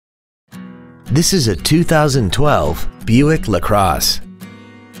This is a 2012 Buick LaCrosse.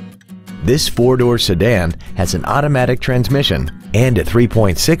 This four-door sedan has an automatic transmission and a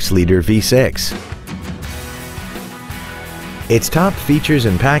 3.6-liter V6. Its top features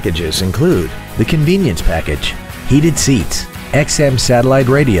and packages include the convenience package, heated seats, XM satellite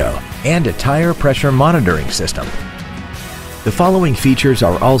radio, and a tire pressure monitoring system. The following features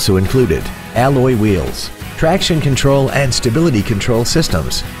are also included: alloy wheels, traction control and stability control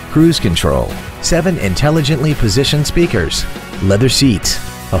systems, cruise control, 7 intelligently positioned speakers, leather seats,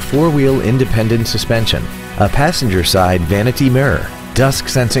 a 4-wheel independent suspension, a passenger side vanity mirror, dusk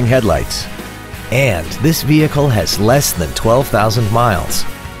sensing headlights, and this vehicle has less than 12,000 miles.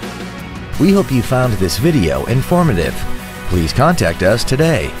 We hope you found this video informative. Please contact us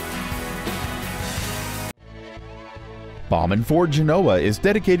today. BaumannFordGenoa is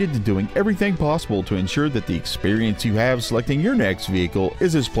dedicated to doing everything possible to ensure that the experience you have selecting your next vehicle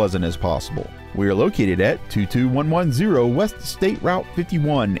is as pleasant as possible. We are located at 22110 West State Route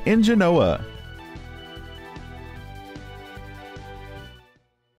 51 in Genoa.